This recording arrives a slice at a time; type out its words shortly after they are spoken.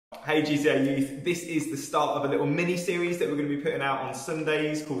Hey GCA Youth, this is the start of a little mini-series that we're going to be putting out on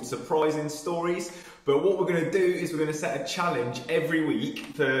Sundays called Surprising Stories. But what we're going to do is we're going to set a challenge every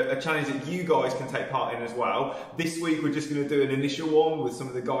week, for a challenge that you guys can take part in as well. This week we're just going to do an initial one with some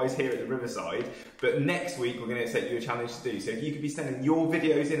of the guys here at the Riverside. But next week we're going to set you a challenge to do. So if you could be sending your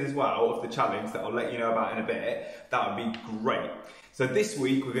videos in as well of the challenge that I'll let you know about in a bit, that would be great. So this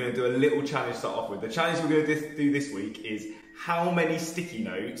week we're going to do a little challenge to start off with. The challenge we're going to do this week is how many sticky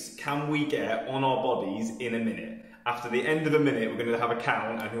notes can we get on our bodies in a minute? After the end of a minute, we're going to have a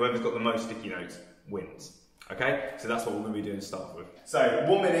count, and whoever's got the most sticky notes wins. Okay? So that's what we're going to be doing to start with. So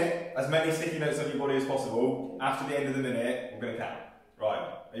 1 minute, as many sticky notes on your body as possible. After the end of the minute, we're going to count. Right,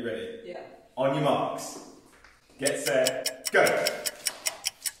 are you ready? Yeah. On your marks. Get set, go.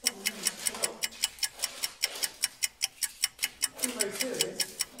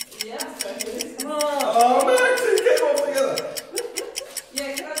 Oh, Max, get them all together.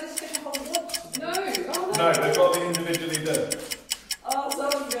 Yeah, can I just get a whole one? No. Oh, no, they've got to be individually done. Oh,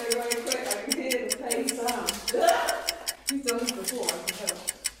 someone's going very quick. I can hear the pain sound. You've done this before, I can tell.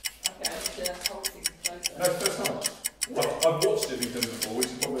 Okay, I'll just hold things closer. No, first time. I've watched it be done before, which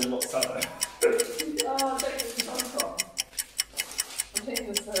is probably a lot sadder. Oh, take this on top. I'm taking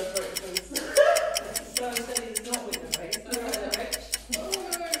this so quick, please. So I'm saying it's not with the face.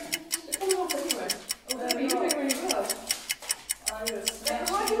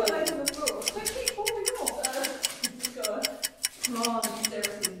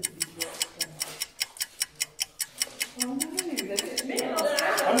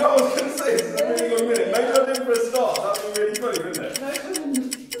 I know I was going to say this is a really long minute. Maybe I did for a start. That would be really funny, wouldn't it?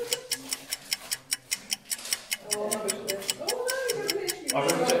 I've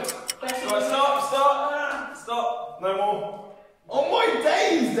done it. Right, stop. No more. Oh my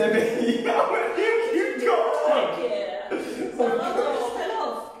days, Debbie! How many have you got?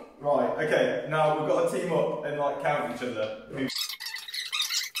 Right, okay. Now we've got to team up and like count each other.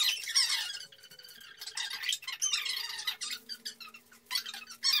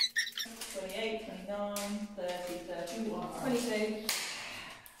 28, 29, 30, 31, 22.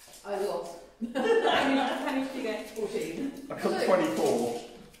 I lost. How many did you get? 14. I got 24.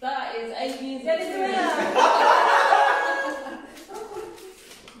 That is 8 years. How did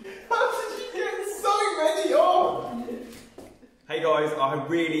you get so many on? Hey guys, I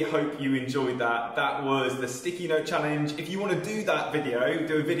really hope you enjoyed that. That was the sticky note challenge. If you want to do that video,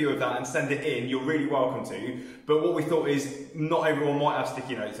 do a video of that and send it in, you're really welcome to. But what we thought is not everyone might have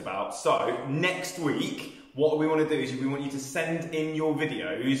sticky notes about. So next week, what we want to do is we want you to send in your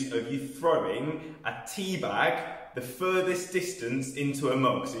videos of you throwing a tea bag the furthest distance into a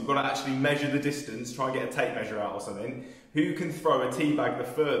mug. So you've got to actually measure the distance, try and get a tape measure out or something. Who can throw a tea bag the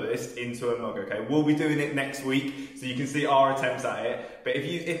furthest into a mug, okay? We'll be doing it next week, so you can see our attempts at it. But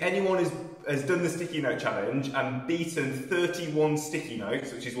if anyone has done the sticky note challenge and beaten 31 sticky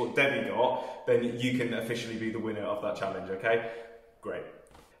notes, which is what Debbie got, then you can officially be the winner of that challenge, okay? Great.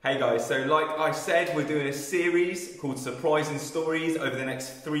 Hey guys, so like I said, we're doing a series called Surprising Stories over the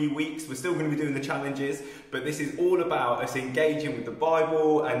next 3 weeks. We're still going to be doing the challenges, but this is all about us engaging with the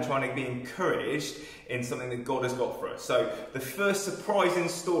Bible and trying to be encouraged in something that God has got for us. So the first surprising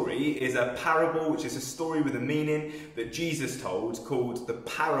story is a parable, which is a story with a meaning that Jesus told, called the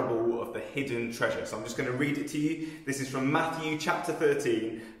parable of the hidden treasure. So I'm just going to read it to you. This is from Matthew chapter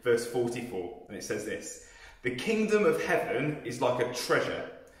 13, verse 44, and it says this: "The kingdom of heaven is like a treasure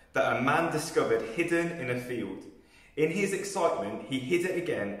that a man discovered hidden in a field. In his excitement, he hid it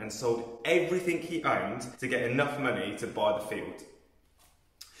again and sold everything he owned to get enough money to buy the field."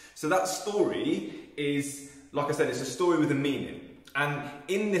 So that story is, like I said, it's a story with a meaning. And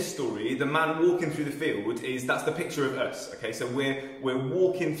in this story, the man walking through the field that's the picture of us, okay? So we're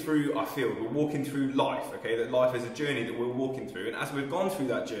walking through our field, we're walking through life, okay? That life is a journey that we're walking through. And as we've gone through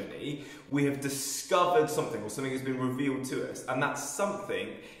that journey, we have discovered something, or something has been revealed to us. And that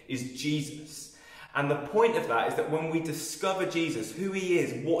something is Jesus. And the point of that is that when we discover Jesus, who he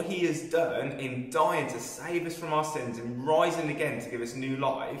is, what he has done in dying to save us from our sins and rising again to give us new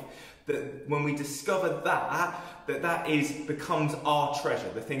life, that when we discover that becomes our treasure,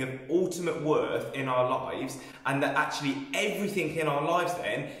 the thing of ultimate worth in our lives, and that actually everything in our lives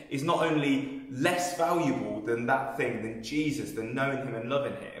then is not only less valuable than that thing, than Jesus, than knowing him and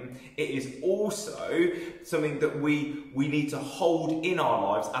loving him, it is also something that we need to hold in our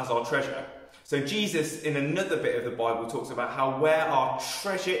lives as our treasure. So Jesus, in another bit of the Bible, talks about how where our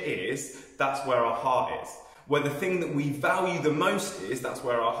treasure is, that's where our heart is. Where the thing that we value the most is, that's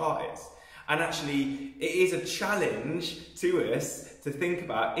where our heart is. And actually, it is a challenge to us to think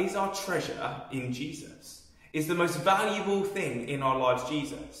about, is our treasure in Jesus? Is the most valuable thing in our lives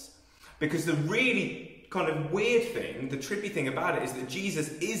Jesus? Because the really kind of weird thing, the trippy thing about it is that Jesus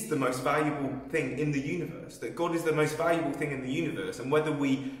is the most valuable thing in the universe, that God is the most valuable thing in the universe, and whether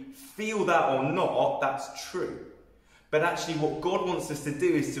we feel that or not, that's true. But actually what God wants us to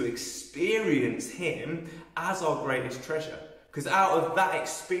do is to experience him as our greatest treasure. Because out of that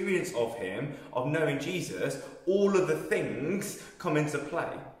experience of him, of knowing Jesus, all of the things come into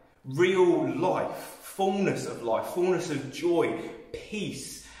play. Real life, fullness of joy,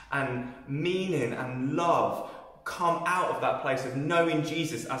 peace and meaning and love come out of that place of knowing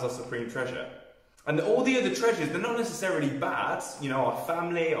Jesus as our supreme treasure. And all the other treasures, they're not necessarily bad. You know, our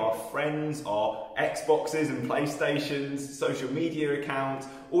family, our friends, our Xboxes and PlayStations, social media accounts,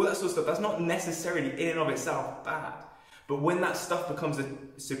 all that sort of stuff, that's not necessarily in and of itself bad. But when that stuff becomes a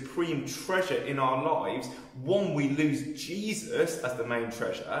supreme treasure in our lives, one, we lose Jesus as the main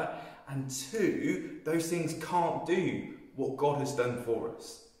treasure, and two, those things can't do what God has done for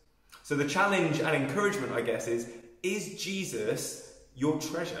us. So the challenge and encouragement, I guess, is Jesus your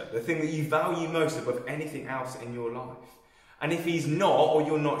treasure, the thing that you value most above anything else in your life? And if he's not, or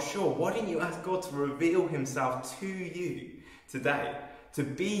you're not sure, why don't you ask God to reveal himself to you today, to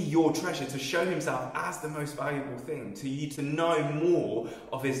be your treasure, to show himself as the most valuable thing to you, to know more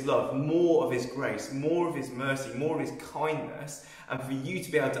of his love, more of his grace, more of his mercy, more of his kindness, and for you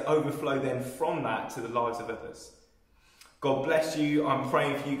to be able to overflow then from that to the lives of others. God bless you. I'm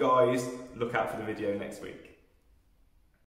praying for you guys. Look out for the video next week.